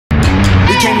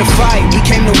came to fight, we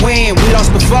came to win. We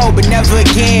lost before, but never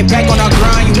again. Back on our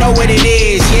grind, you know what it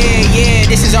is. Yeah,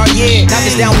 this is our year. Knocked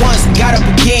us down once, we got up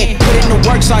again. Put in the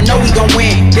work, so I know we gon'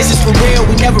 win. This is for real,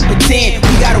 we never pretend.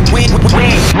 We gotta win,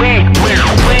 win,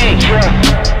 yeah.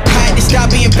 I had to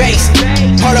stop being basic.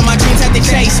 All of my dreams had to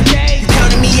chase. You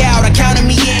counted me out, I counted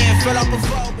me in. Fell up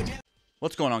before, but never.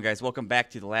 What's going on, guys? Welcome back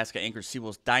to the Alaska Anchorage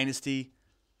Seawolves Dynasty,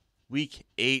 Week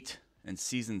 8 and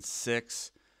Season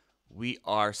 6. We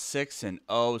are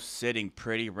 6-0, sitting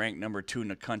pretty, ranked number 2 in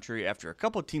the country. After a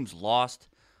couple of teams lost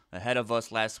ahead of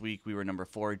us last week, we were number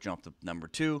 4, jumped up number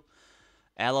 2.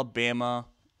 Alabama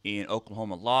and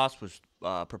Oklahoma lost, which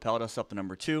propelled us up to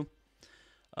number 2.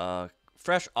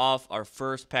 Fresh off our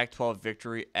first Pac-12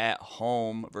 victory at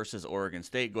home versus Oregon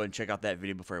State. Go ahead and check out that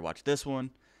video before you watch this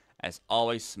one. As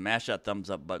always, smash that thumbs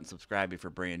up button, subscribe if you're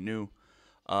brand new.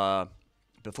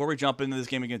 Before we jump into this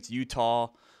game against Utah,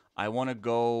 I want to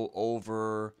go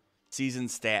over season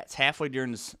stats. Halfway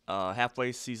during this,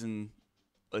 halfway season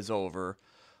is over,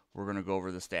 we're going to go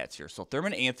over the stats here. So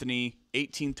Thurman Anthony,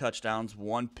 18 touchdowns,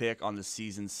 1 pick on the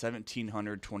season,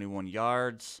 1,721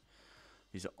 yards.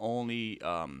 He's the only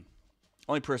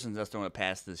person that's thrown a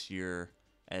pass this year.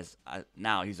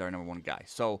 Now he's our number 1 guy.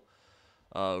 So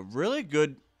really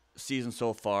good season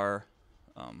so far.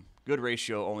 Good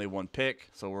ratio, only 1 pick.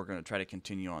 So we're going to try to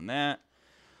continue on that.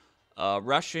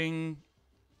 Rushing,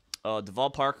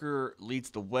 Devall Parker leads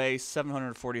the way,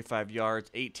 745 yards,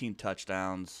 18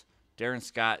 touchdowns. Darren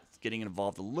Scott getting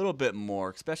involved a little bit more,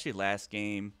 especially last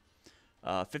game.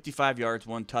 55 yards,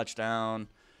 1 touchdown.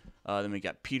 Then we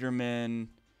got Peterman,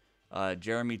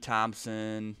 Jeremy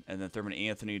Thompson, and then Thurman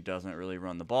Anthony doesn't really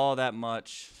run the ball that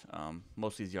much.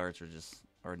 Most of these yards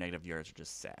are negative yards are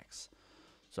just sacks.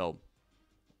 So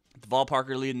Devall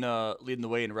Parker leading the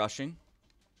way in rushing.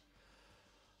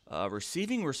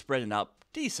 Receiving, we're spreading out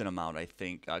decent amount, I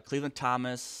think. Cleveland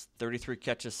Thomas, 33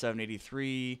 catches,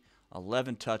 783,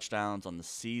 11 touchdowns on the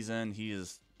season. He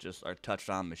is just our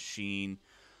touchdown machine.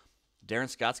 Darren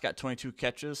Scott's got 22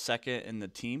 catches, second in the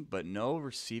team, but no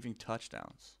receiving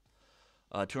touchdowns.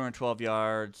 212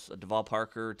 yards. Devall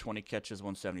Parker, 20 catches,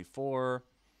 174.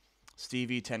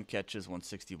 Stevie, 10 catches,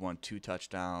 161, 2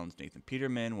 touchdowns. Nathan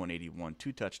Peterman, 181,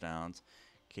 2 touchdowns.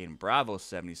 Caden Bravo,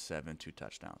 77, 2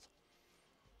 touchdowns.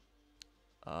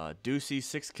 Ducey,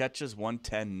 6 catches,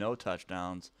 110, no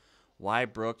touchdowns. Y.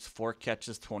 Brooks, 4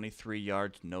 catches, 23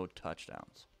 yards, no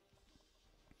touchdowns.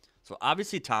 So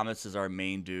obviously Thomas is our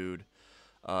main dude.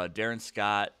 Darren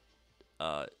Scott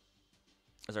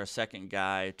is our second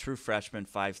guy. True freshman,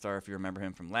 5-star, if you remember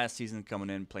him from last season,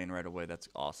 coming in, playing right away. That's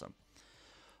awesome.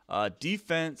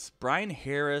 Defense, Brian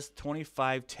Harris,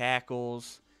 25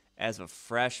 tackles as a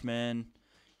freshman.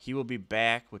 He will be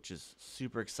back, which is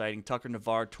super exciting. Tucker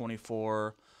Navarre,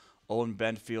 24. Owen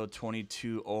Benfield,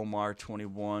 22. Omar,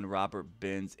 21. Robert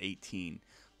Binns, 18.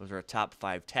 Those are our top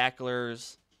 5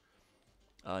 tacklers.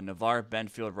 Navarre,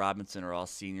 Benfield, Robinson are all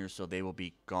seniors, so they will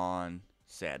be gone,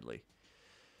 sadly.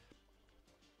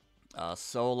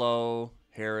 Solo,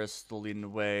 Harris still leading the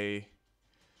way.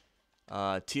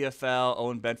 TFL,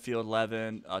 Owen Benfield,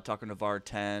 11. Tucker Navarre,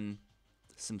 10.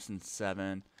 Simpson,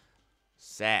 7.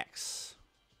 Sacks.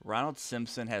 Ronald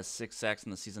Simpson has 6 sacks in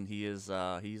the season. He's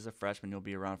a freshman. He'll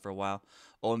be around for a while.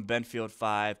 Owen Benfield,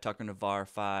 5. Tucker Navarre,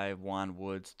 5. Juan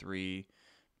Woods, 3.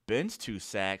 Ben's 2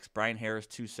 sacks. Brian Harris,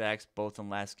 2 sacks, both in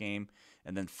last game.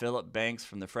 And then Phillip Banks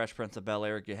from the Fresh Prince of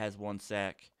Bel-Air has 1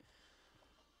 sack.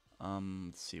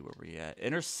 Let's see where we at.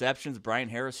 Interceptions, Brian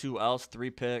Harris, who else?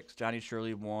 3 picks. Johnny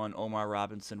Shirley, 1. Omar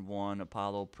Robinson, 1.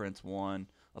 Apollo Prince, 1.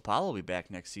 Apollo will be back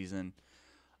next season.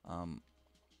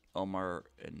 Omar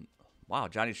and... Wow,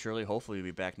 Johnny Shirley hopefully will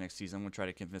be back next season. I'm going to try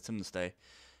to convince him to stay.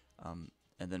 And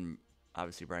then,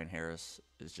 obviously, Brian Harris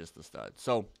is just the stud.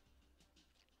 So,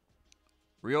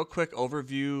 real quick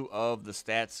overview of the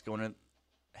stats going to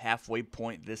halfway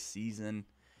point this season.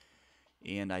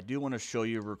 And I do want to show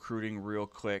you recruiting real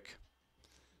quick.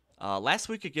 Last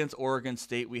week against Oregon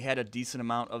State, we had a decent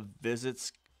amount of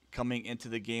visits coming into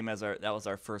the game that was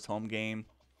our first home game.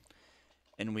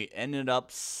 And we ended up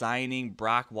signing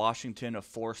Brock Washington, a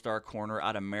 4-star corner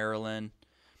out of Maryland.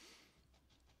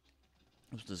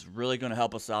 Which is really going to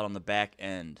help us out on the back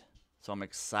end. So I'm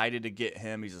excited to get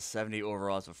him. He's a 70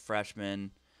 overall as a freshman.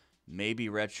 Maybe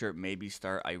redshirt, maybe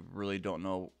start. I really don't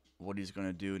know what he's going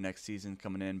to do next season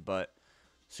coming in. But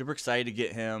super excited to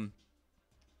get him.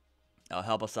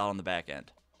 Help us out on the back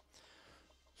end.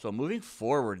 So moving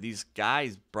forward, these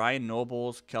guys, Brian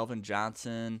Nobles, Kelvin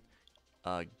Johnson,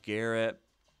 Garrett,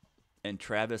 and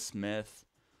Travis Smith,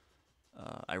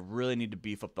 I really need to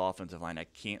beef up the offensive line. I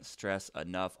can't stress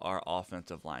enough our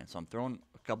offensive line. So I'm throwing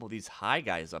a couple of these high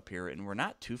guys up here, and we're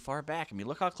not too far back. I mean,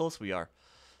 look how close we are.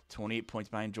 28 points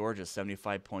behind Georgia,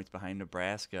 75 points behind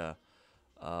Nebraska,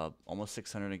 almost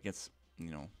 600 against,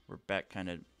 we're back kind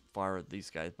of far with these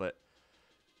guys. But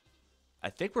I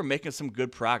think we're making some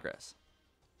good progress.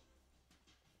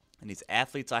 And these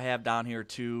athletes I have down here,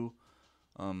 too,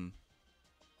 are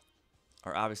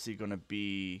obviously going to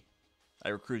be – I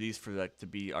recruit these for to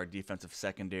be our defensive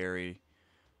secondary.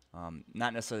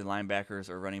 Not necessarily linebackers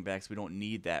or running backs. We don't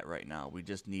need that right now. We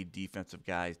just need defensive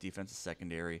guys, defensive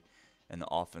secondary, and the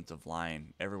offensive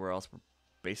line. Everywhere else, we're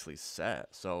basically set.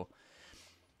 So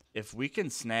if we can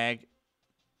snag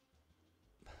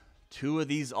 2 of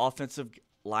these offensive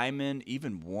linemen,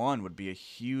 even 1 would be a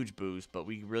huge boost, but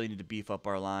we really need to beef up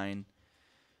our line.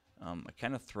 I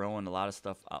kind of throwing a lot of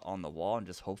stuff on the wall and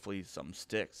just hopefully something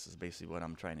sticks is basically what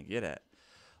I'm trying to get at.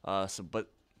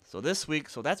 So this week,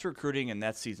 so that's recruiting and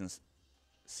that's season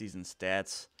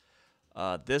stats.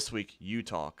 This week,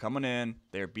 Utah coming in.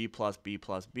 They're B+, B+,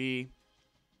 B.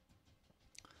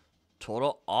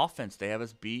 Total offense, they have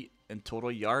us beat in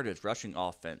total yardage, rushing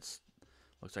offense.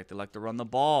 Looks like they like to run the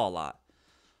ball a lot.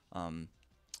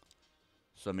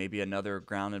 So maybe another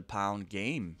ground and pound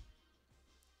game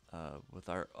with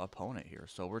our opponent here.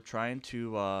 So we're trying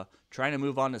to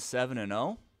move on to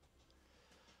 7-0.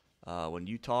 When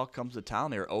Utah comes to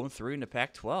town, they're 0-3 in the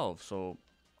Pac-12. So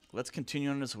let's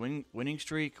continue on this winning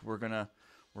streak. We're gonna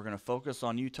focus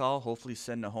on Utah. Hopefully,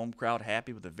 send the home crowd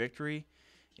happy with a victory,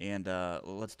 and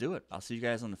let's do it. I'll see you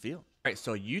guys on the field. All right.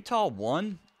 So Utah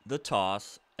won the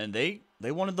toss, and they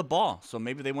wanted the ball. So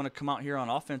maybe they want to come out here on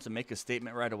offense and make a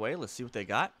statement right away. Let's see what they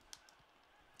got.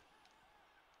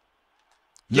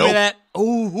 Give me that.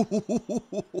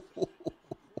 Oh.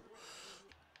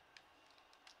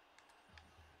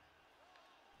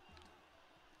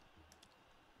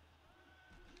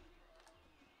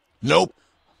 Nope.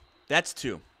 That's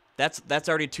 2. That's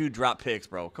already 2 drop picks,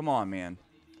 bro. Come on, man.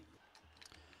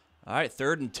 All right,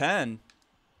 3rd and 10.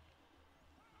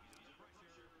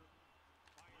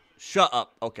 Shut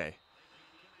up. Okay.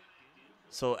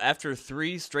 So after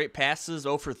 3 straight passes,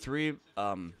 0 for 3, they're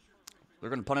going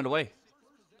to punt it away.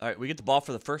 All right, we get the ball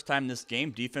for the first time in this game.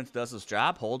 Defense does its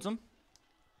job, holds them.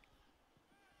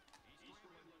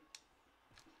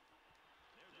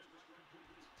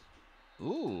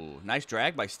 Ooh, nice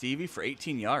drag by Stevie for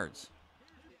 18 yards.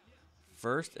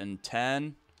 1st and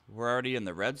 10. We're already in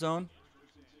the red zone.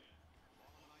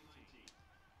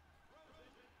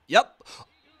 Yep.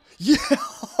 Yeah.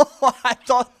 I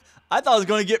thought I was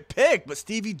going to get picked, but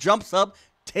Stevie jumps up,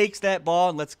 takes that ball,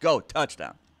 and let's go.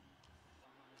 Touchdown.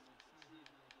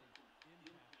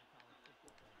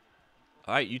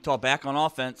 All right, Utah back on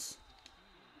offense.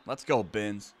 Let's go,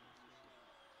 Benz.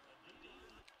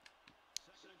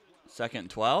 2nd and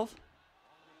 12.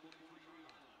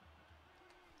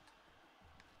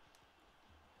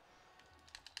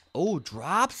 Oh,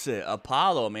 drops it.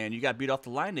 Apollo, man. You got beat off the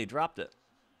line. They dropped it.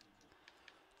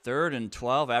 3rd and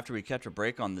 12 after we catch a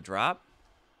break on the drop.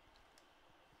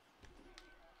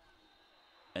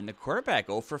 And the quarterback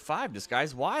 0 for 5. This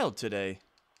guy's wild today.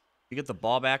 We get the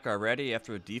ball back already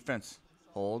after the defense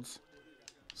holds.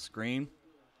 Screen.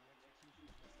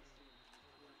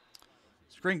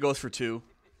 Screen goes for 2.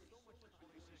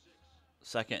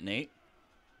 2nd and 8.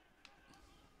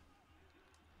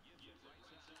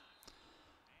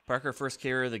 Parker, first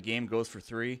carry of the game, goes for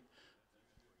 3.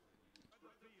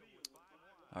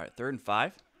 All right, 3rd and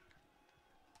 5.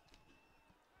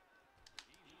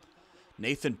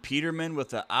 Nathan Peterman with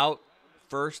the out,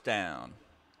 1st down.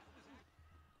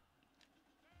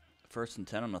 1st and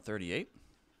 10 on the 38.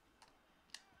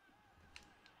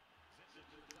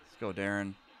 Let's go,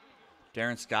 Darren.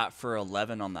 Darren Scott for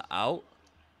 11 on the out.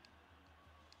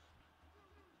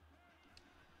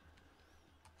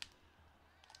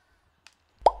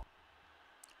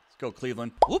 Go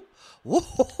Cleveland. Whoop.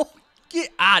 Whoa.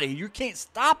 Get out of here. You can't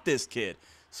stop this kid.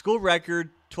 School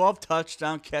record, 12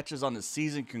 touchdown catches on the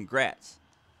season. Congrats.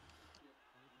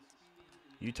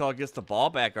 Utah gets the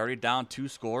ball back. Already down 2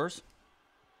 scores.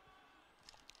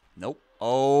 Nope.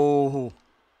 Oh.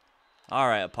 All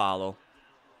right, Apollo.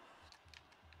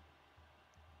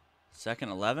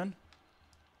 2nd 11.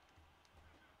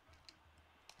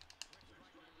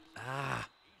 Ah.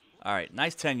 All right,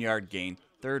 nice 10-yard gain.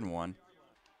 3rd and 1.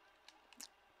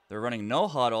 They're running no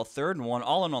huddle. 3rd and 1,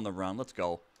 all in on the run. Let's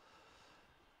go.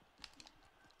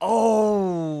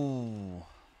 Oh.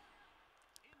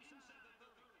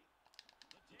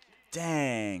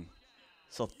 Dang.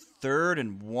 So 3rd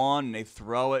and 1, and they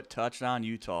throw it. Touchdown,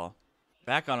 Utah.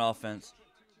 Back on offense.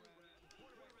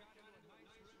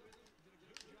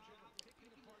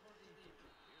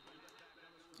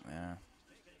 Yeah.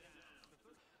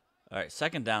 All right,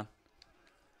 second down.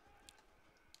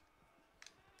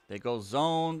 They go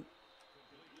zone.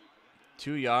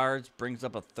 2 yards, brings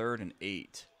up a 3rd and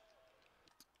 8.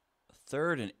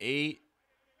 3rd and 8.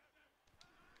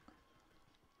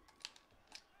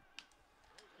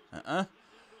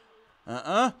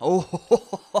 Oh,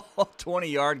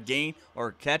 20-yard gain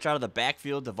or catch out of the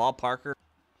backfield. Deval Parker.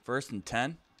 1st and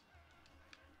 10.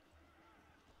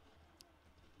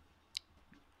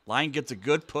 Line gets a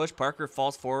good push. Parker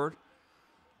falls forward.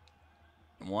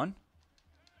 1.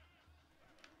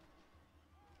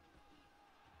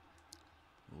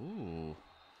 Ooh.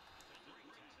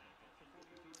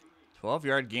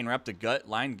 12-yard gain right up the gut.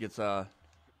 Line gets a...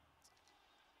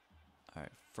 All right,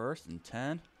 1st and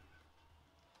 10.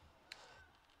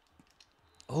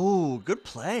 Oh, good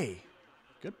play.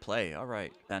 Good play. All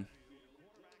right, then.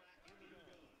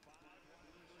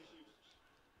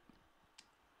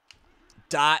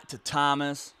 Dot to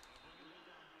Thomas.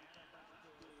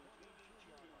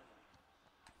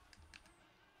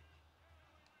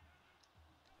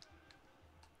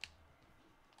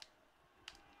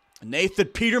 Nathan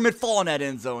Peterman falling that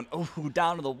end zone. Oh,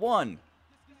 down to the 1.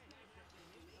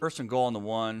 1st and goal on the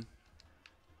 1.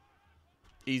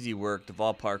 Easy work.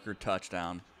 Deval Parker,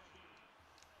 touchdown.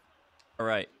 All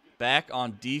right, back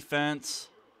on defense.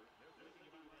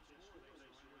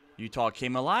 Utah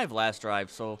came alive last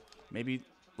drive, so maybe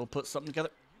we'll put something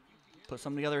together. Put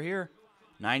something together here.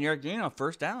 9-yard gain on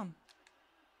 1st down.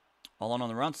 All on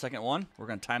the run. 2nd one. We're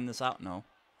going to time this out. No.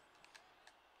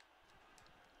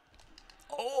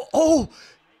 Oh!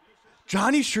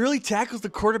 Johnny Shirley tackles the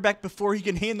quarterback before he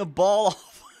can hand the ball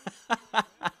off.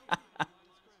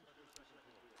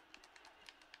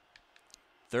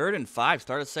 3rd and 5.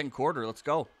 Start of 2nd quarter. Let's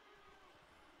go.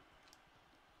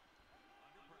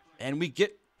 And we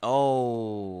get...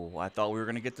 Oh, I thought we were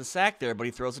going to get the sack there, but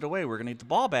he throws it away. We're going to get the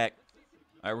ball back.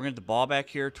 All right, we're going to get the ball back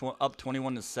here. Up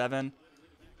 21-7.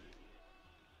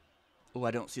 Oh,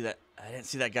 I don't see that. I didn't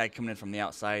see that guy coming in from the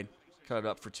outside. Cut it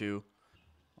up for 2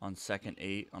 on 2nd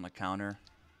 8 on the counter.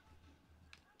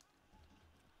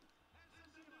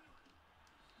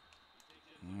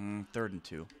 Third and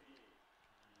 2.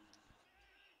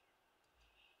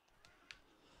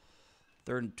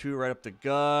 3rd and 2 right up the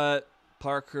gut.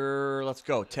 Parker, let's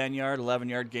go. 10-yard,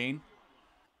 11-yard gain.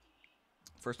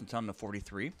 1st and 10 to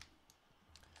 43.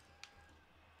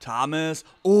 Thomas.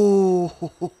 Oh.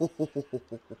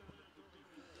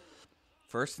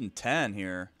 1st and 10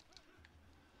 here.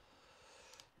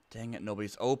 Dang it,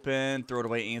 nobody's open. Throw it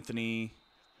away, Anthony.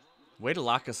 Way to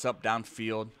lock us up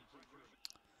downfield.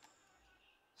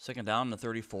 2nd down to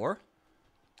 34.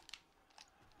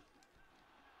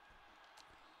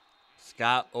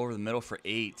 Scott over the middle for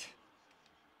 8.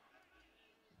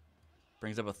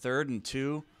 Brings up a 3rd and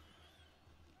 2.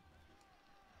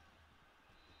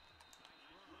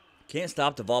 Can't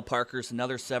stop Deval Parker's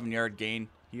another 7-yard gain.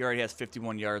 He already has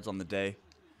 51 yards on the day.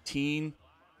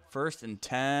 1st and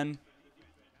 10.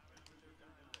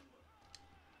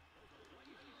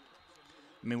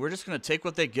 I mean, we're just going to take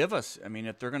what they give us. I mean,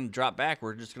 if they're going to drop back,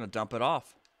 we're just going to dump it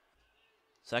off.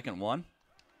 2nd one.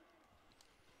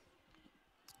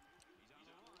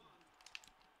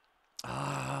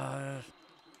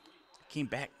 Came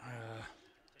back.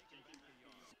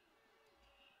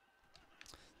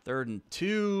 3rd and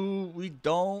 2.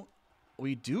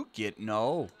 We do get,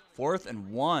 no. 4th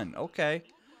and 1. Okay.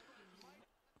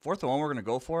 4th and 1, we're going to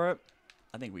go for it.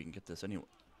 I think we can get this anyway.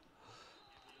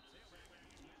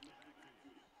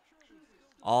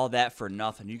 All that for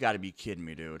nothing. You got to be kidding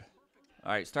me, dude.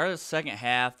 All right, start of the 2nd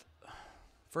half.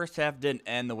 1st half didn't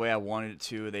end the way I wanted it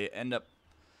to. They end up...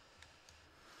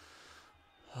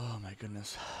 Oh, my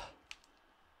goodness.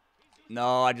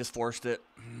 No, I just forced it.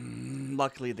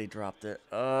 Luckily, they dropped it.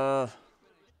 All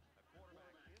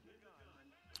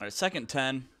right, 2nd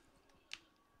 10.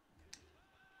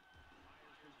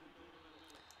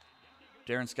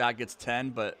 Darren Scott gets 10,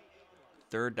 but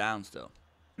 3rd down still.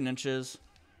 10 inches.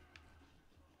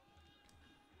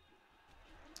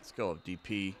 Let's go,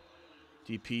 DP.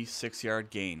 DP, 6-yard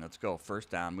gain. Let's go. 1st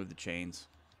down. Move the chains.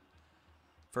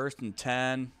 1st and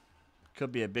 10.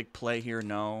 Could be a big play here.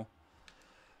 No.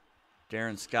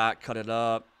 Darren Scott cut it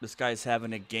up. This guy's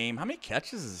having a game. How many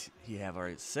catches does he have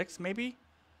already? 6 maybe?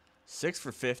 6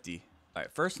 for 50. All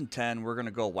right, 1st and 10. We're going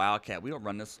to go Wildcat. We don't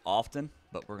run this often,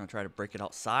 but we're going to try to break it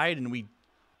outside, and we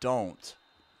don't.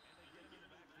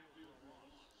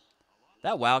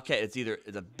 That Wildcat, it's either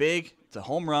it's a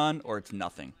home run or it's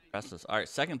nothing. All right,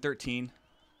 2nd 13.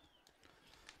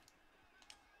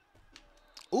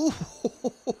 Ooh,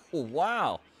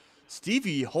 wow.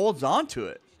 Stevie holds on to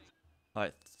it. All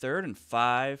right, 3rd and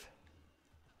 5.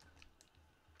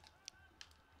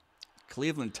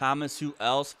 Cleveland Thomas, who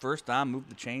else? First down, move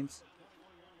the chains.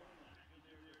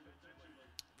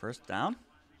 First down.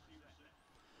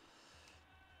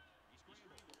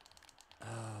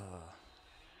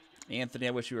 Anthony,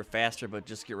 I wish you were faster, but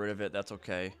just get rid of it. That's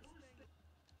okay.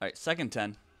 All right, 2nd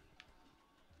 10.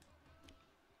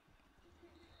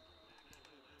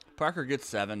 Parker gets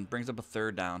 7, brings up a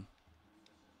 3rd down.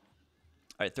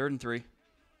 All right, 3rd and 3.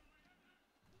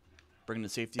 Bringing the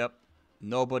safety up.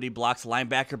 Nobody blocks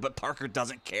linebacker, but Parker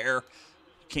doesn't care.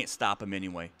 Can't stop him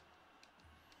anyway.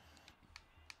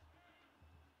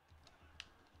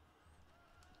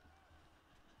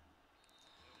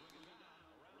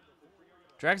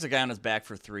 Drags a guy on his back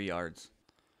for 3 yards.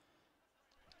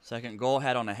 2nd goal,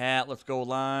 hat on a hat. Let's go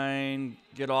line.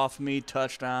 Get off me.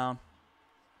 Touchdown.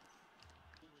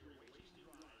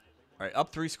 All right,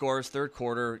 up 3 scores, 3rd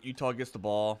quarter. Utah gets the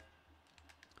ball.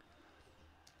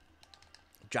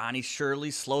 Johnny Shirley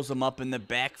slows him up in the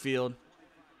backfield.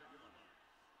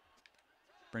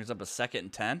 Brings up a 2nd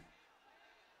and 10.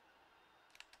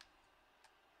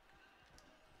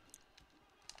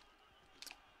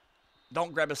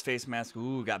 Don't grab his face mask.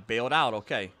 Ooh, got bailed out.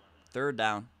 Okay. 3rd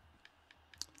down.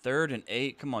 3rd and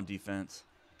 8. Come on, defense.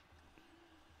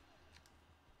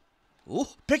 Ooh,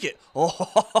 pick it. Oh,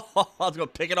 I was going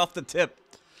to pick it off the tip.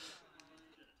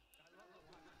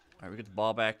 All right, we get the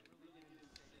ball back.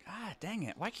 God dang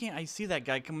it. Why can't I see that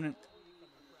guy coming in?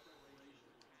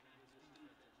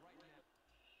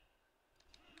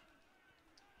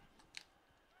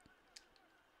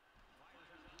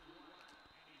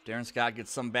 Darren Scott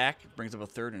gets some back. Brings up a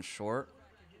 3rd and short.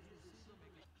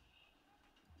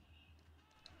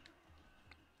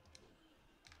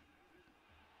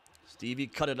 Stevie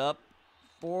cut it up.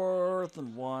 4th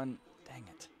and 1. Dang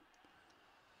it.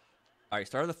 All right,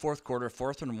 start of the 4th quarter.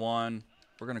 4th and 1.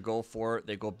 We're going to go for it.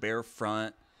 They go bare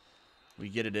front. We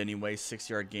get it anyway.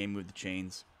 6-yard game. Move the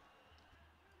chains.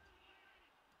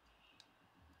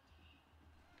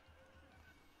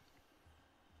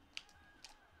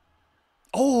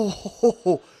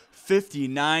 Oh,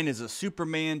 59 is a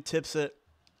Superman. Tips it.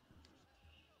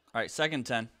 All right, 2nd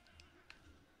 10.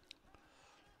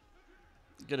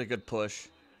 Get a good push.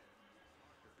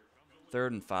 3rd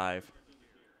and 5.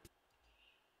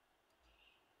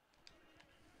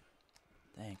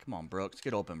 Dang, come on, Brooks.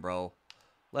 Get open, bro.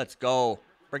 Let's go.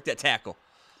 Break that tackle.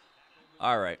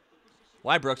 All right.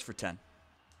 Why Brooks for 10?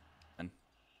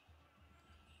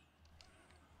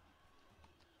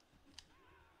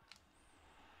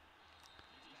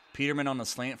 Peterman on the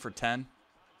slant for 10.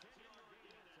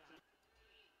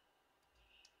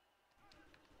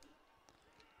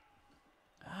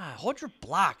 Hold your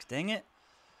blocks, dang it.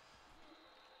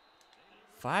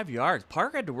 5 yards.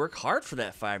 Parker had to work hard for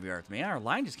that 5 yards, man. Our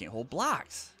line just can't hold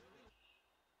blocks.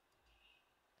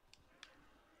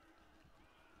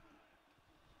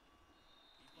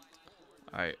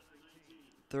 All right.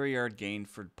 3-yard gain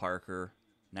for Parker.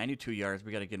 92 yards.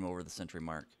 We got to get him over the century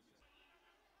mark.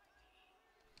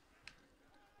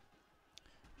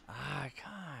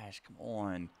 Gosh, come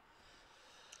on.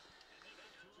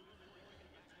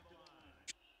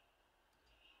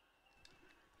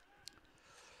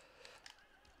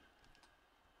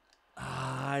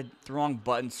 The wrong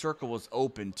button. Circle was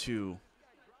open, too.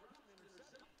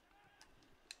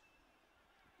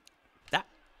 That.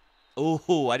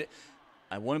 Oh,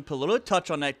 I want to put a little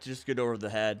touch on that to just get over the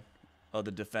head of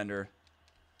the defender.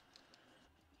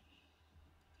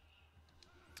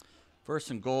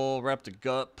 1st and goal. Wrap the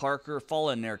gut. Parker,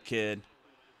 fall in there, kid.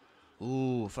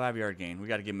 Ooh, 5-yard gain. We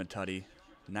got to give him a tutty.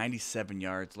 97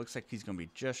 yards. Looks like he's going to be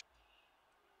just.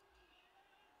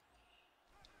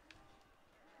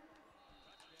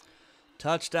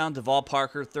 Touchdown, Deval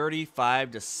Parker,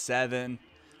 35-7.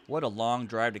 What a long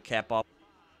drive to cap off.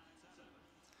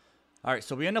 All right,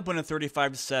 so we end up winning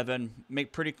 35-7.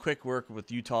 Make pretty quick work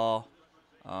with Utah.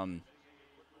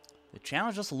 They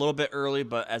challenged us a little bit early,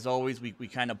 but as always, we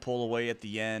kind of pull away at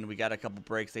the end. We got a couple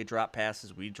breaks. They drop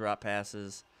passes. We drop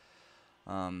passes.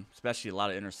 Especially a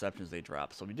lot of interceptions they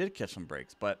drop. So we did catch some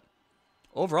breaks. But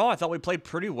overall, I thought we played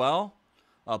pretty well.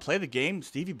 Play the game.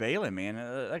 Stevie Bailey, man.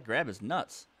 That grab is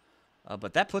nuts.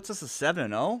 But that puts us at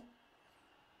 7-0.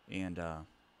 And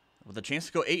with a chance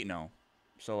to go 8-0.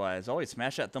 So as always,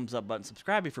 smash that thumbs up button.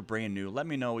 Subscribe if you're brand new. Let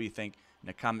me know what you think in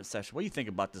the comment section. What do you think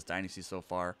about this dynasty so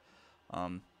far?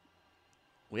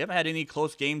 We haven't had any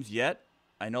close games yet.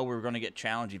 I know we're going to get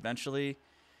challenged eventually.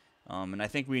 And I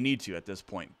think we need to at this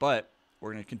point. But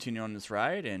we're going to continue on this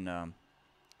ride and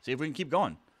see if we can keep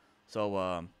going.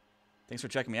 So thanks for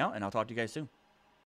checking me out, and I'll talk to you guys soon.